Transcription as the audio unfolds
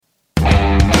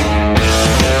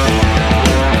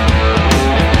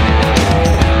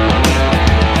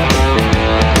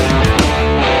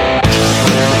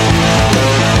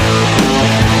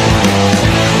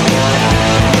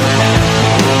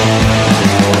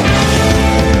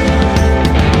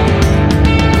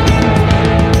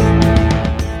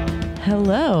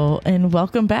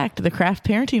welcome back to the Craft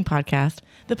Parenting Podcast,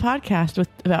 the podcast with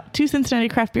about two Cincinnati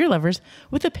craft beer lovers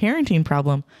with a parenting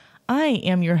problem. I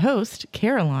am your host,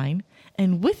 Caroline,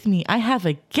 and with me I have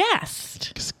a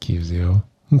guest. Excuse you.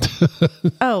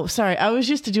 Oh, sorry. I was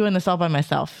used to doing this all by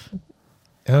myself.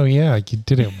 Oh, yeah. You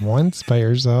did it once by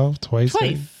yourself, twice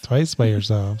by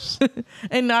yourselves.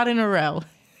 And not in a row.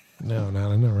 No,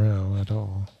 not in a row at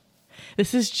all.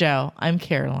 This is Joe. I'm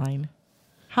Caroline.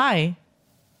 Hi.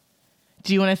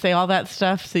 Do you want to say all that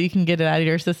stuff so you can get it out of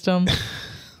your system?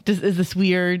 Is this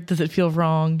weird? Does it feel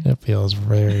wrong? It feels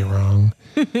very wrong.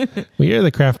 We are the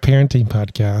Craft Parenting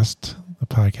Podcast, a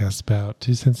podcast about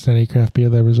two Cincinnati craft beer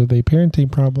lovers with a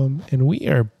parenting problem. And we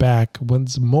are back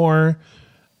once more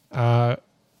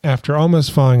after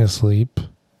almost falling asleep.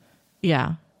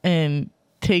 Yeah. And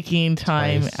taking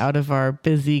time out of our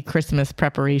busy Christmas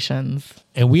preparations.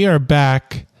 And we are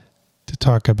back to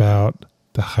talk about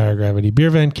the Higher Gravity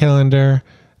Beervent calendar,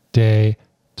 day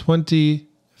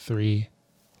 23,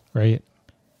 right?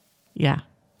 Yeah.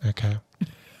 Okay.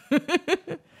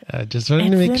 Just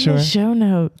wanted to make sure. The show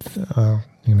notes. Oh,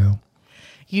 you know.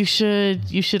 You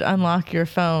should unlock your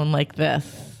phone like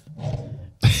this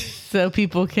so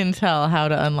people can tell how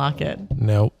to unlock it.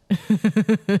 Nope.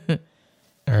 I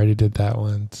already did that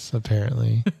once,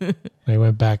 apparently. I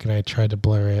went back and I tried to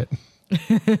blur it.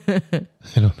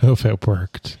 I don't know if it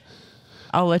worked.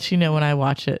 I'll let you know when I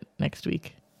watch it next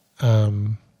week.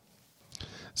 So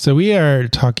we are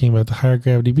talking about the Higher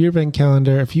Gravity Beervent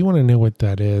calendar. If you want to know what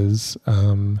that is,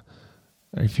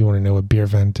 if you want to know what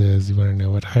Beervent is, you want to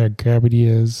know what Higher Gravity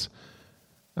is,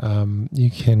 you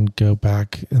can go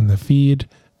back in the feed.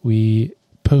 We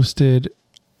posted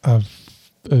a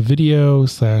video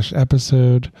 /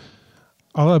 episode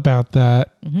all about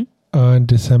that on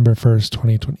December 1st,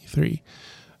 2023.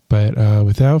 But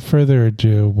without further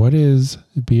ado, what is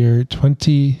beer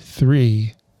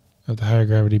 23 of the Higher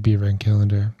Gravity Beervent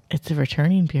calendar? It's a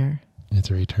returning beer. It's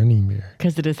a returning beer.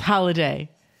 Because it is holiday.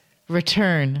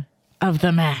 Return of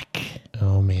the Mac.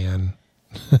 Oh, man.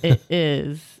 It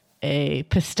is a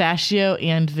pistachio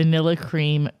and vanilla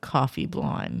cream coffee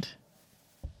blonde.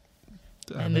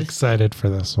 I'm excited for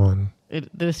this one. The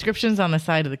description's on the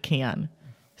side of the can.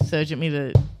 So do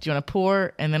you want to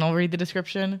pour and then I'll read the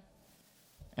description?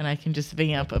 And I can just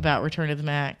vamp about Return of the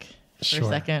Mac for a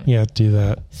second. Yeah, do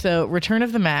that. So Return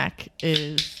of the Mac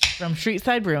is from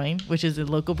Streetside Brewing, which is a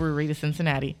local brewery to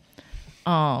Cincinnati.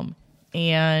 And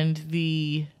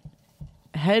the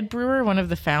head brewer, one of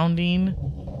the founding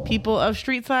people of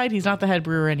Streetside, he's not the head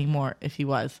brewer anymore, if he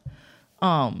was.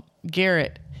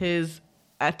 Garrett, his,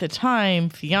 at the time,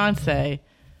 fiance,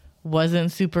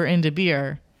 wasn't super into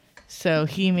beer. So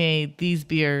he made these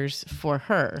beers for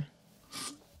her.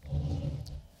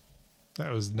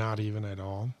 That was not even at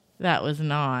all. That was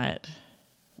not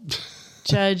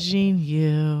judging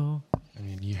you. I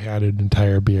mean, you had an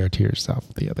entire beer to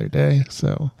yourself the other day,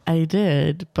 so. I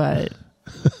did, but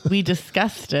we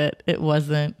discussed it. It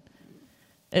was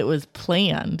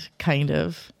planned, kind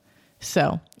of.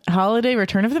 So, Holiday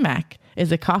Return of the Mac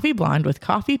is a coffee blonde with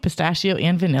coffee, pistachio,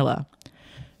 and vanilla.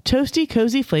 Toasty,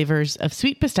 cozy flavors of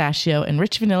sweet pistachio and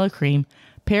rich vanilla cream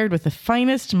paired with the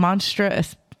finest Mostra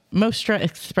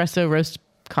espresso roast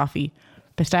coffee,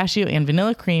 pistachio, and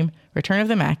vanilla cream. Return of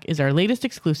the Mac is our latest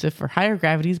exclusive for Higher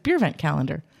Gravity's Beervent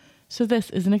calendar. So this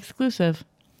is an exclusive.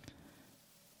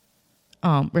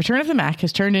 Return of the Mac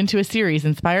has turned into a series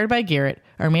inspired by Garrett,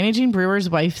 our managing brewer's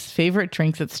wife's favorite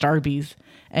drinks at Starbucks.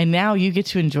 And now you get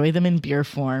to enjoy them in beer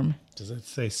form. Does it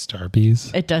say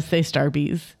Starbucks? It does say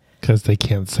Starbucks. Because they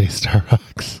can't say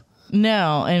Starbucks.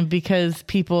 No, and because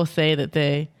people say that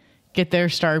they get their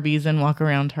Starbucks and walk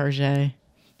around Target.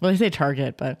 Well, they say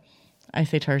Target, but I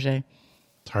say Target.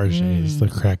 Target is the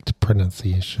correct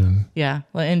pronunciation. Yeah,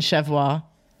 and Chevois.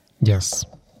 Yes.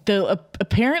 Though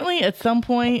apparently at some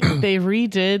point they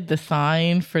redid the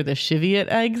sign for the Cheviot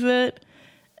exit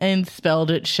and spelled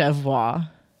it Chevois.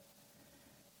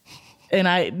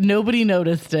 And nobody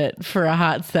noticed it for a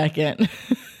hot second.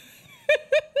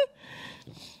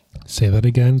 Say that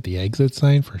again. The exit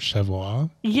sign for Chevois.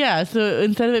 Yeah. So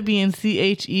instead of it being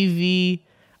CHEVIOT,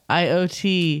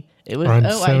 it was on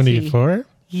OIT. 74.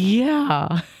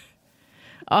 Yeah.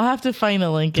 I'll have to find a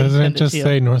link. Doesn't it just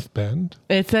say North Bend?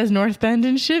 It says North Bend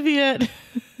and Cheviot.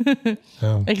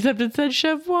 Oh. Except it said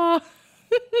Chevois.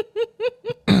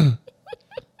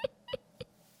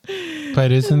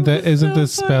 But isn't the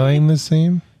spelling the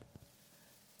same?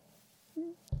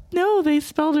 No, they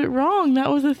spelled it wrong. That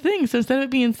was the thing. So instead of it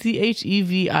being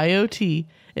CHEVIOT,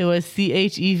 it was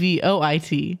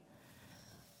CHEVOIT.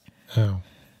 Oh.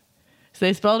 So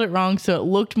they spelled it wrong, so it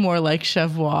looked more like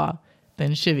Chevois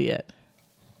than Cheviot.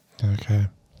 Okay.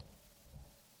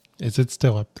 Is it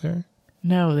still up there?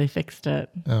 No, they fixed it.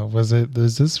 Oh, was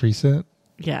this recent?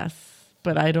 Yes,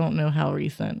 but I don't know how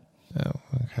recent. Oh,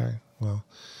 okay. Well,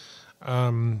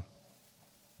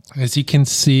 as you can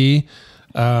see,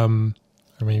 or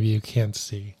maybe you can't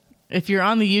see. If you're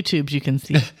on the YouTubes, you can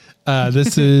see.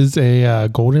 This is a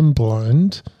golden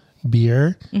blonde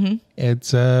beer. Mm-hmm.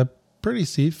 It's pretty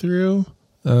see-through.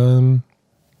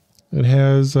 It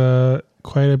has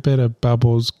quite a bit of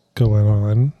bubbles going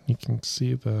on. You can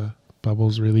see the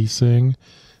bubbles releasing.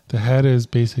 The head is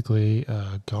basically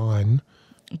gone.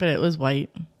 But it was white.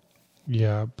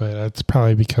 Yeah, but that's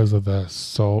probably because of the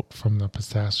salt from the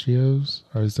pistachios.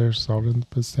 Or is there salt in the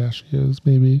pistachios,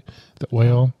 maybe? The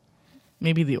oil?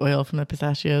 Maybe the oil from the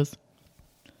pistachios.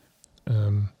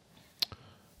 I'm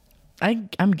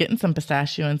getting some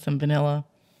pistachio and some vanilla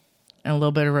and a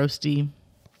little bit of roasty.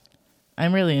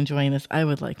 I'm really enjoying this. I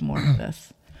would like more of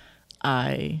this.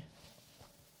 I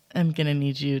am going to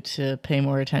need you to pay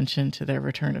more attention to their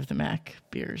Return of the Mac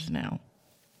beers now.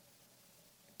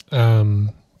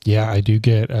 Yeah, I do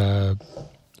get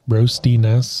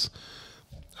roastiness.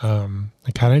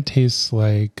 It kind of tastes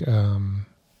like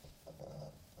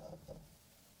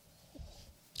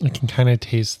it can kind of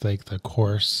taste like the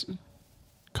coarse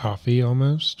coffee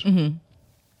almost. Mm-hmm.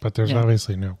 But there's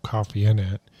obviously no coffee in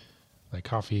it, like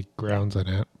coffee grounds in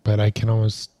it. But I can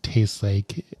almost taste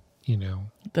like,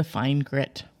 the fine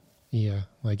grit. Yeah,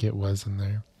 like it was in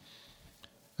there.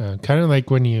 Kind of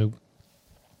like when you,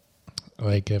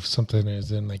 like if something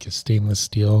is in like a stainless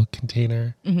steel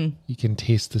container, Mm-hmm. you can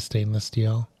taste the stainless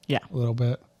steel. Yeah. A little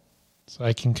bit. So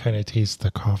I can kind of taste the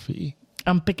coffee.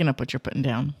 I'm picking up what you're putting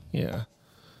down. Yeah.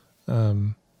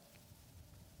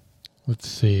 Let's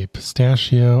see.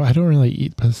 Pistachio. I don't really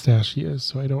eat pistachios,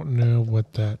 so I don't know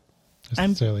what that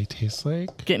necessarily tastes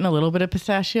like. Getting a little bit of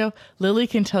pistachio. Lily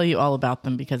can tell you all about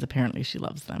them because apparently she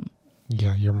loves them.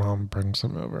 Yeah, your mom brings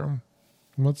them over.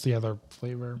 What's the other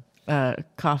flavor?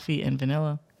 Coffee and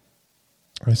vanilla.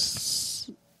 To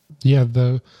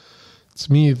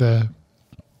me the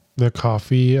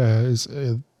coffee is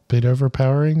a bit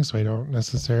overpowering, so I don't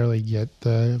necessarily get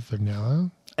the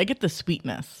vanilla. I get the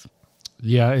sweetness.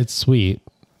 Yeah, it's sweet.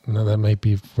 No, that might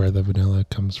be where the vanilla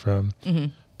comes from. Mm-hmm.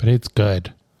 But it's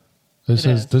good. This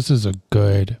is a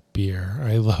good beer.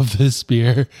 I love this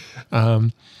beer. So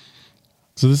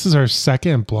this is our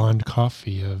second blonde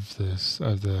coffee of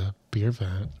the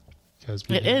Beervent.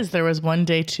 It is. There was one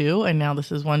day 2, and now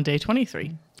this is one day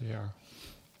 23. Yeah.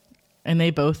 And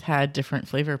they both had different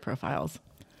flavor profiles.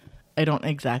 I don't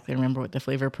exactly remember what the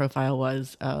flavor profile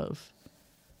was of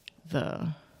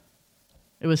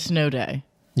it was Snow Day.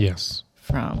 Yes.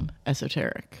 From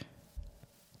Esoteric.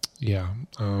 Yeah.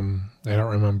 I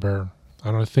don't remember.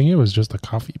 I don't think it was just a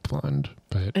coffee blonde,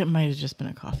 but it might have just been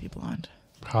a coffee blonde.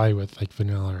 Probably with like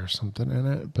vanilla or something in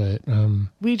it, but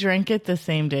we drank it the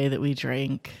same day that we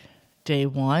drank day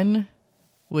 1,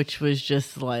 which was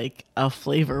just like a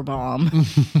flavor bomb.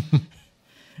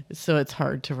 So it's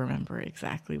hard to remember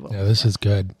exactly what. Yeah, this is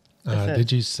good.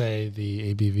 Did you say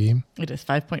the ABV? It is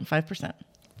 5.5%.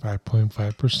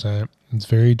 5.5%. It's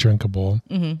very drinkable.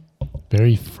 Mm-hmm.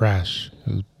 Very fresh.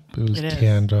 It was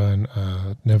canned on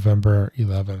November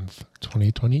 11th,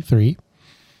 2023.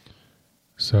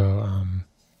 So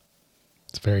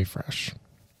it's very fresh.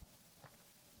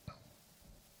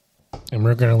 And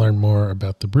we're going to learn more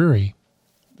about the brewery.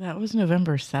 That was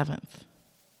November 7th.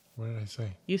 What did I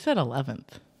say? You said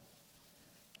 11th.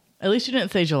 At least you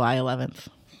didn't say July 11th.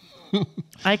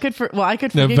 I could forgive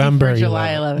you for July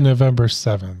 11th. November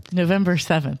 7th. November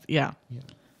 7th, yeah.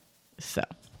 So,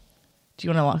 do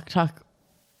you want to talk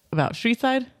about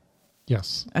Streetside?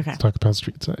 Yes. Okay. Let's talk about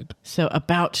Streetside. So,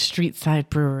 about Streetside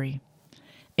Brewery.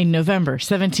 In November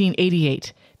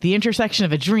 1788, the intersection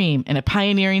of a dream and a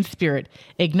pioneering spirit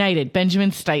ignited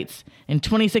Benjamin Stites and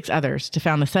 26 others to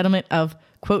found the settlement of,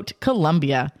 quote,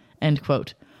 Columbia, end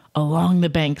quote, along the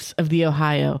banks of the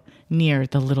Ohio near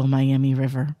the Little Miami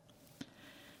River.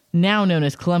 Now known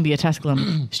as Columbia,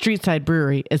 Tusculum, Streetside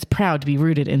Brewery is proud to be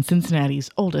rooted in Cincinnati's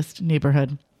oldest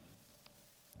neighborhood.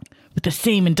 With the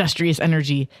same industrious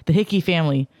energy, the Hickey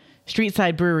family,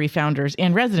 Streetside Brewery founders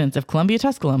and residents of Columbia,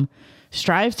 Tusculum,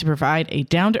 strives to provide a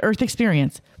down-to-earth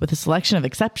experience with a selection of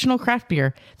exceptional craft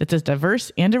beer that's as diverse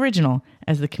and original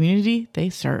as the community they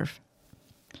serve.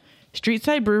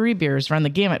 Streetside Brewery beers run the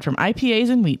gamut from IPAs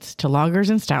and wheats to lagers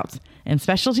and stouts, and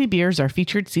specialty beers are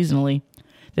featured seasonally.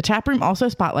 The taproom also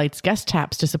spotlights guest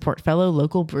taps to support fellow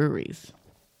local breweries.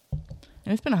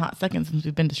 And it's been a hot second since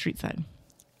we've been to Streetside.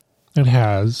 It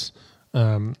has.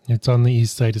 It's on the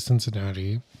east side of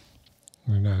Cincinnati,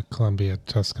 in Columbia,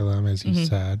 Tusculum, as you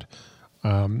said.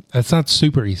 It's not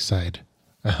super east side.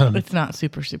 It's not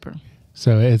super.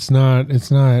 So it's not.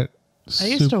 I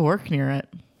used to work near it,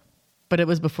 but it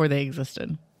was before they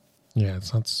existed. Yeah,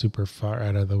 it's not super far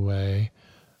out of the way,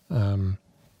 but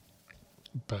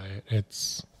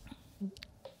it's.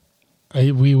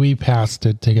 We passed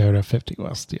it to go to 50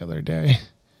 West the other day.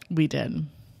 We did.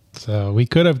 So we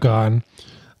could have gone.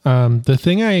 The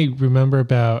thing I remember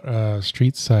about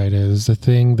Street Side is the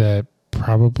thing that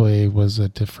probably was a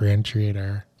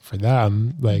differentiator for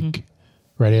them, like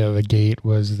right out of the gate,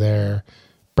 was their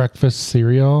breakfast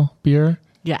cereal beer.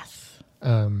 Yes.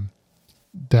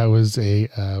 That was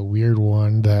a weird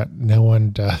one that no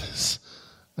one does.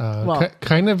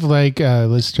 Kind of like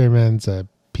Listerman's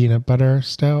peanut butter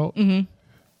stout.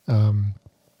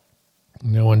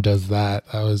 No one does that.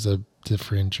 That was a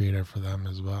differentiator for them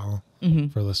as well,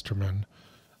 for Listerman.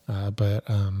 But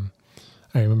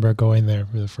I remember going there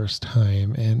for the first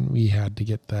time, and we had to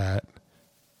get the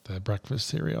breakfast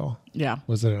cereal. Yeah.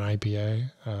 Was it an IPA?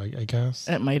 I guess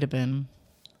It might have been.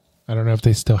 I don't know if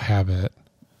they still have it.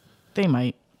 They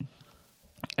might.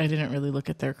 I didn't really look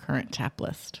at their current tap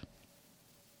list.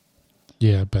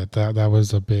 Yeah, but that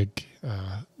was a big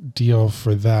deal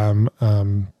for them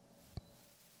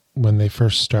when they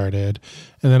first started.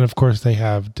 And then, of course, they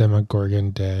have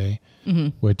Demogorgon Day,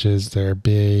 which is their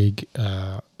big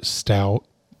stout.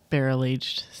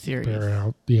 Barrel-aged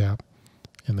series. Yeah.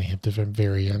 And they have different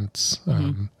variants.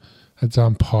 It's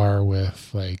on par with,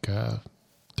 like,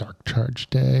 Dark Charge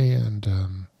Day and,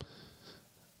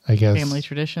 I guess... Family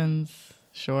Traditions,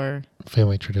 sure.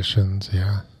 Family Traditions,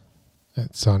 yeah.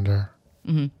 At Sonder.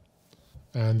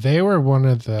 And they were one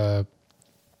of the...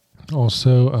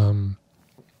 Also...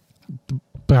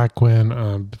 back when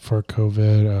before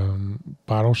COVID,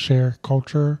 bottle share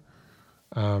culture,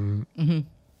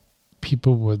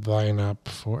 people would line up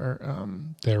for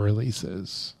their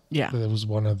releases. Yeah, it was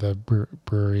one of the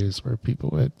breweries where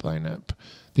people would line up.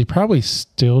 They probably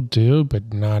still do,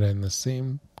 but not in the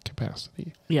same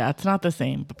capacity. Yeah, it's not the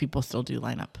same, but people still do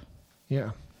line up.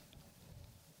 Yeah.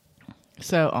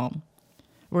 So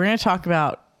we're going to talk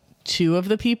about two of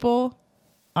the people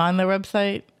on their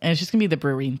website, and it's just gonna be the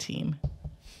brewing team,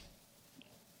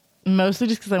 mostly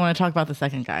just because I want to talk about the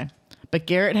second guy. But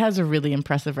Garrett has a really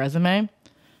impressive resume.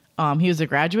 He was a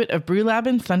graduate of Brew Lab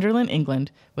in Sunderland,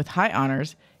 England, with high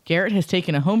honors. Garrett has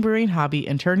taken a home brewing hobby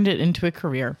and turned it into a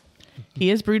career. He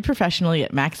has brewed professionally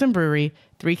at Maxim Brewery,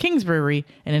 Three Kings Brewery,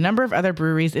 and a number of other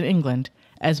breweries in England,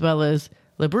 as well as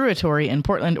Le Brewatory in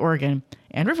Portland, Oregon,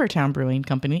 and Rivertown Brewing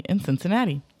Company in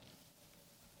Cincinnati.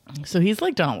 So he's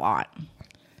like done a lot.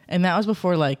 And that was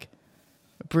before, like,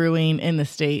 brewing in the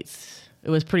States. It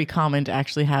was pretty common to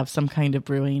actually have some kind of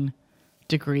brewing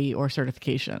degree or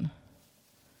certification.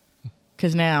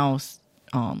 Because now,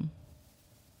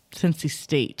 Cincy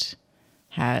State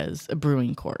has a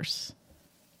brewing course.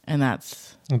 And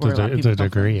that's where it's a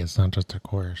degree. It's not just a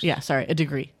course. Yeah, sorry, a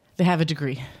degree. They have a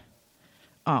degree.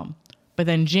 But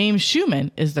then James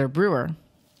Schumann is their brewer.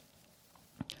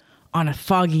 On a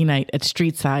foggy night at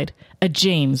Streetside, a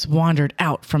James wandered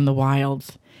out from the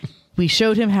wilds. We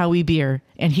showed him how we beer,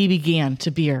 and he began to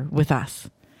beer with us.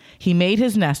 He made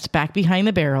his nest back behind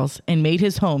the barrels and made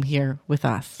his home here with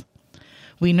us.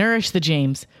 We nourish the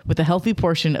James with a healthy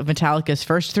portion of Metallica's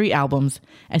first 3 albums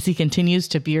as he continues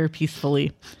to beer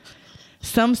peacefully.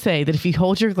 Some say that if you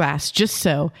hold your glass just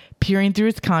so, peering through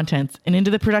its contents and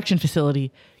into the production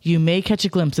facility, you may catch a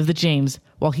glimpse of the James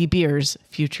while he beers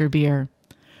future beer.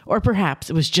 Or perhaps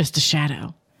it was just a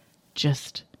shadow.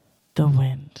 Just the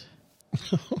wind.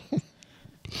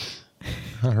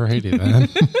 Alrighty then.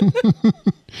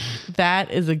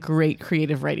 That is a great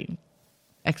creative writing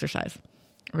exercise.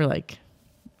 Or like...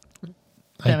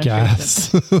 I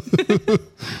guess.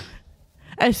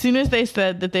 As soon as they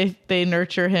said that they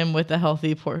nurture him with a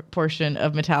healthy portion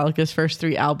of Metallica's first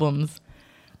 3 albums,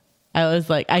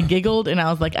 I giggled and I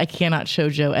was like, I cannot show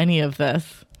Joe any of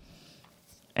this.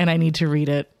 And I need to read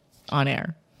it on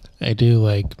air. I do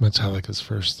like Metallica's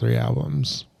first 3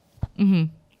 albums.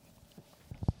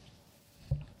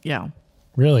 Yeah.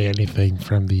 Really anything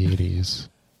from the 80s.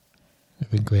 I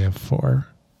think they have 4.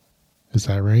 Is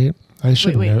that right? I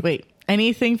should know. Wait.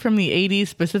 Anything from the 80s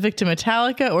specific to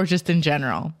Metallica or just in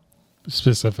general?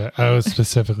 Specific. I was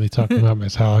specifically talking about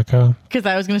Metallica. Because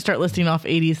I was going to start listing off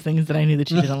 80s things that I knew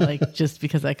that you didn't like just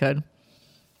because I could.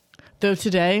 Though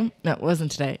today, no, it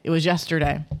wasn't today. It was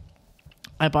yesterday.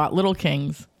 I bought Little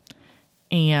Kings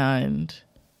and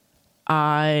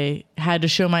I had to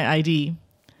show my ID.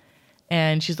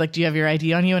 And she's like, do you have your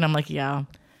ID on you? And I'm like, yeah.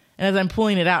 And as I'm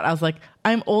pulling it out, I was like,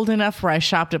 I'm old enough where I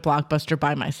shopped at Blockbuster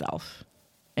by myself.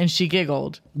 And she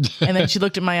giggled. And then she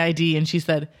looked at my ID and she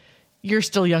said, you're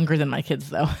still younger than my kids,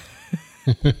 though.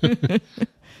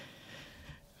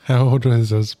 How old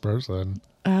was this person?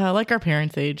 Like our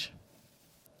parents' age.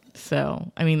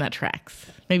 So, I mean, that tracks.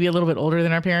 Maybe a little bit older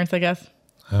than our parents, I guess.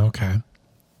 Okay.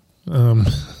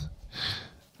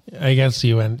 I guess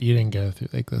you didn't go through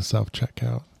like the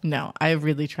self-checkout. No, I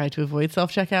really try to avoid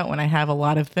self-checkout when I have a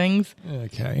lot of things.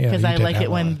 Okay, yeah. Because I like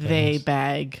it when they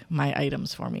bag my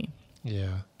items for me.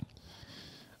 Yeah.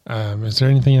 Is there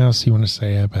anything else you want to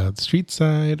say about Street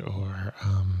Side or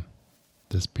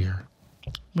this beer?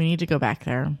 We need to go back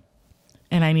there.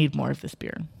 And I need more of this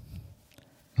beer.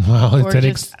 Well,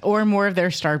 or more of their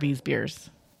Starbucks beers.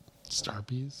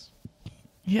 Starbucks?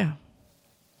 Yeah.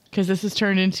 Because this has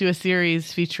turned into a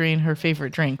series featuring her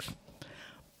favorite drinks.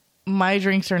 My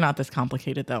drinks are not this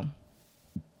complicated, though.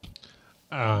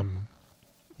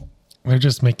 They're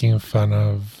just making fun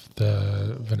of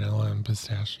the vanilla and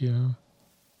pistachio.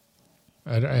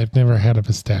 I've never had a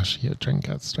pistachio drink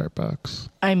at Starbucks.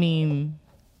 I mean,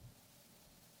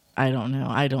 I don't know.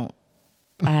 I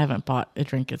haven't bought a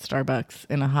drink at Starbucks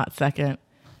in a hot second.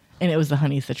 And it was the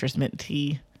honey citrus mint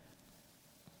tea.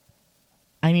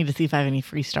 I need to see if I have any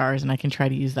free stars and I can try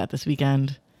to use that this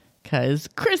weekend. Because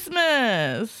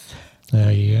Christmas! Oh,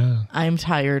 yeah. I'm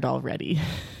tired already.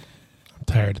 I'm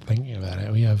tired of thinking about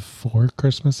it. We have 4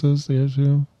 Christmases to go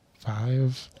to.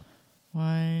 5.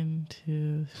 1,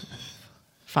 2,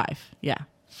 5. Yeah.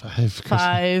 5 Christmas.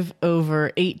 5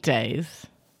 over 8 days.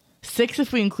 6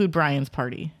 if we include Brian's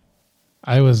party.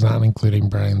 I was not including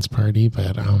Brian's party,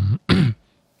 but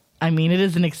I mean, it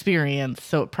is an experience,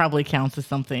 so it probably counts as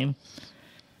something.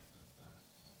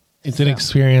 It's an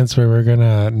experience where we're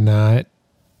gonna not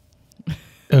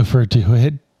overdo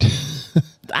it.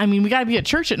 I mean, we gotta be at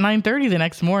church at 9:30 the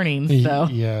next morning. So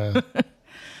yeah.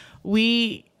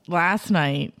 Last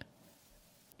night,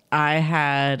 I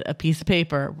had a piece of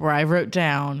paper where I wrote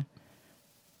down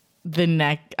the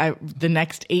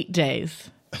next 8 days.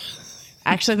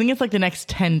 Actually, I think it's like the next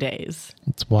 10 days.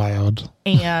 It's wild.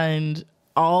 And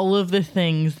all of the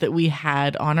things that we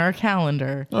had on our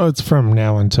calendar. Oh, it's from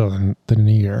now until the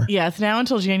new year. Yeah, it's now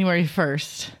until January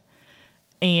 1st.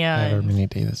 And however many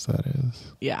days that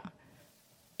is. Yeah.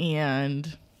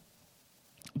 And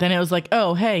then it was like,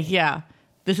 oh, hey, yeah,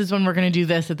 this is when we're going to do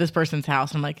this at this person's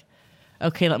house. I'm like,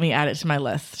 okay, let me add it to my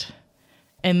list.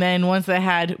 And then once I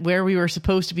had where we were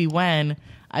supposed to be when,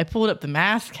 I pulled up the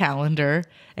mass calendar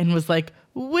and was like,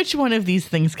 which one of these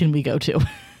things can we go to?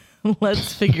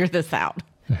 Let's figure this out.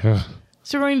 Yeah.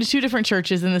 So we're going to 2 different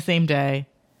churches in the same day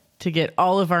to get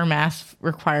all of our mass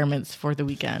requirements for the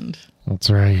weekend. That's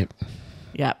right.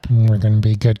 Yep. We're going to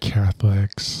be good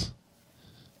Catholics.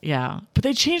 Yeah. But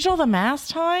they changed all the mass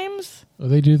times. Well,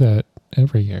 they do that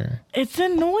every year. It's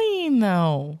annoying,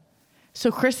 though.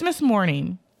 So Christmas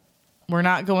morning, we're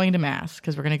not going to mass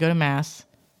because we're going to go to mass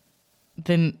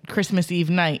then Christmas Eve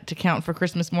night to count for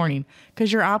Christmas morning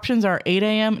because your options are 8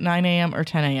 a.m., 9 a.m., or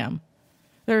 10 a.m.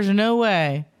 There's no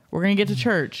way we're going to get to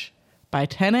church by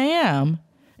 10 a.m.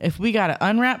 if we got to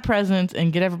unwrap presents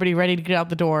and get everybody ready to get out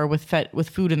the door with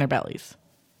food in their bellies.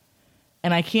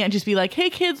 And I can't just be like,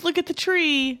 hey, kids, look at the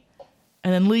tree,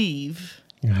 and then leave.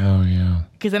 Oh, yeah.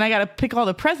 Because then I got to pick all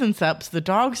the presents up so the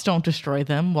dogs don't destroy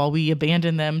them while we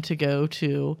abandon them to go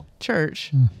to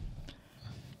church.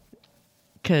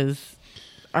 Because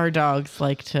our dogs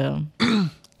like to...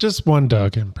 Just one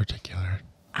dog in particular.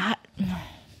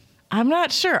 I'm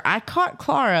not sure. I caught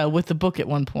Clara with the book at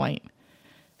one point.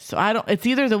 So it's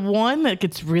either the one that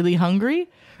gets really hungry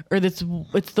or it's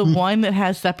the one that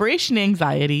has separation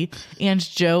anxiety and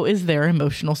Joe is their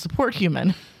emotional support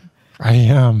human. I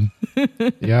am.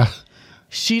 Yeah.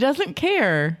 She doesn't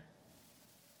care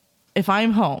if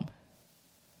I'm home.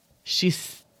 She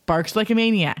barks like a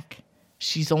maniac.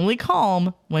 She's only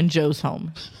calm when Joe's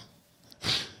home.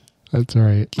 That's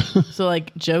right. So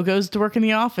like Joe goes to work in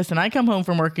the office and I come home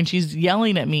from work and she's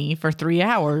yelling at me for 3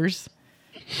 hours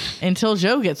until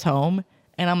Joe gets home.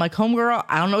 And I'm like, homegirl,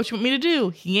 I don't know what you want me to do.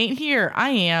 He ain't here. I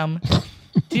am.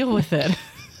 Deal with it.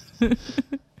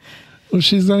 Well,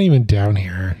 she's not even down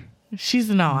here. She's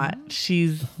not.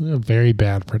 She's a very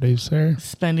bad producer.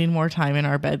 Spending more time in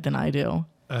our bed than I do.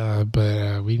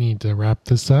 But we need to wrap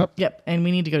this up. Yep. And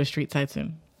we need to go to Street Side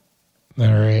soon. All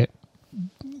right.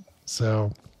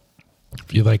 So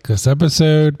if you like this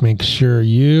episode, make sure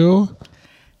you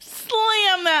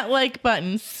slam that like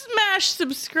button, smash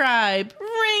subscribe,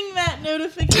 ring that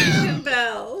notification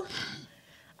bell.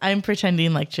 I'm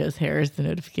pretending like Joe's hair is the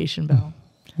notification bell.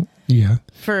 Yeah.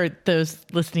 For those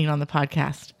listening on the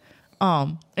podcast.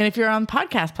 And if you're on the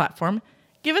podcast platform,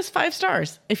 give us 5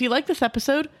 stars. If you like this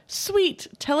episode, sweet.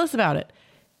 Tell us about it.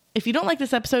 If you don't like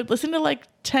this episode, listen to like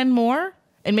 10 more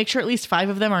and make sure at least 5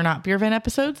 of them are not Beervent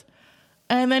episodes.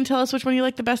 And then tell us which one you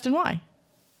like the best and why.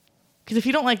 Because if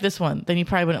you don't like this one, then you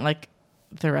probably wouldn't like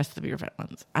the rest of the Beervent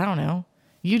ones. I don't know.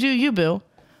 You do you, boo.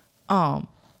 And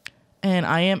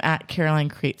I am at Caroline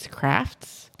Creates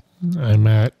Crafts. I'm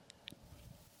at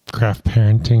Craft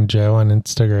Parenting Joe on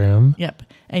Instagram. Yep.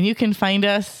 And you can find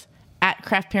us at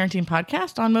Craft Parenting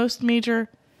Podcast on most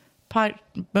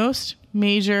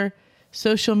major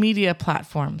social media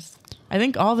platforms. I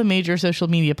think all the major social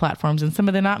media platforms and some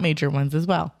of the not major ones as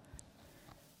well.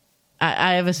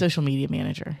 I have a social media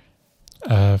manager.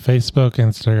 Facebook,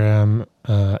 Instagram,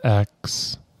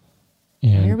 X.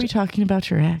 And Why are we talking about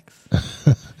your ex?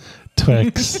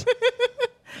 Twix.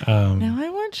 Now I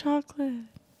want chocolate.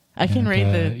 I can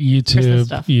rate the YouTube,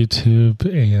 stuff. YouTube,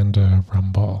 and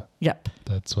Rumble. Yep.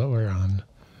 That's what we're on.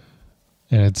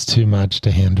 And it's too much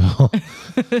to handle.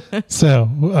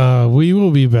 So we will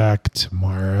be back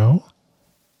tomorrow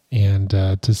and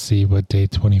to see what day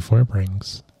 24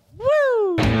 brings.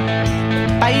 Woo!